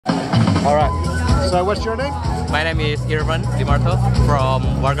All right. So what's your name? My name is Irvan from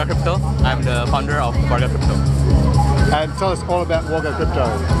WargaCrypto. I'm the founder of WargaCrypto. And tell us all about WargaCrypto.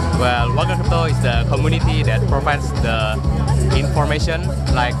 Well, WargaCrypto is the community that provides the information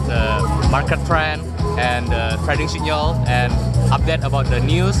like the market trend and the trading signal and update about the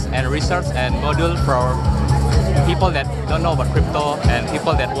news and research and module for people that don't know about crypto and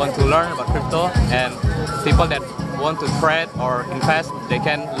people that want to learn about crypto and people that want to trade or invest, they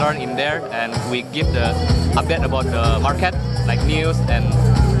can learn in there, and we give the update about the market like news and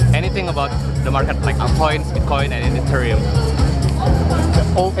anything about the market like altcoins, Bitcoin and Ethereum.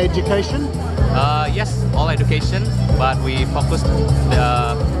 All education? Yes, all education, but we focus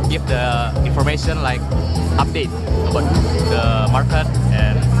give the information like update about the market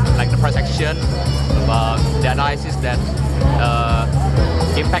and like the price action, about the analysis that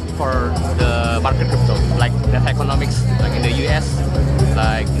impact for the market crypto, like the economics, like in the US,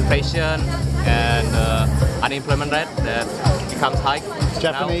 like inflation and unemployment rate that becomes high.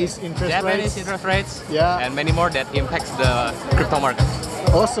 Japanese now, interest Japanese rates. interest rates, Yeah. and many more that impacts the crypto market.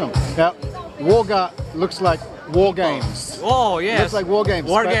 Awesome. Now, Warga looks like war games. Oh yes. Looks like war games.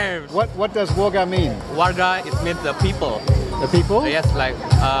 War but games. What does Warga mean? Warga, it means the people. The people? Yes, like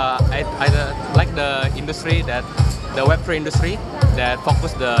I like the industry that the Web3 industry that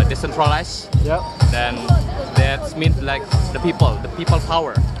focus the decentralized. Yep. Then that means like the people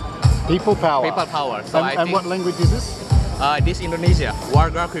power. People power. People power. So I and think what language is this? this Indonesia,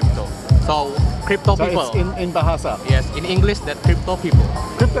 WargaCrypto. So crypto So people. it's in Bahasa. Yes, in English that crypto people.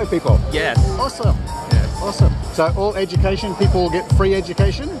 Crypto people. Yes. Awesome. Yes. Awesome. So all education, people get free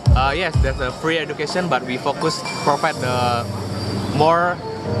education? Yes, there's a free education, but we provide the more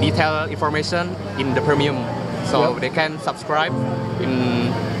detailed information in the premium. So Yep. they can subscribe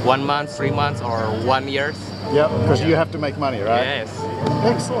in 1 month, 3 months, or 1 year. Yep, because you have to make money, right? Yes.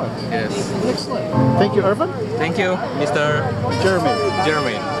 Excellent. Yes. Excellent. Thank you, Irvan. Thank you, Mr. Jeremy.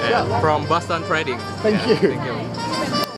 Jeremy, Yeah. from Boston Trading. Thank you. Thank you.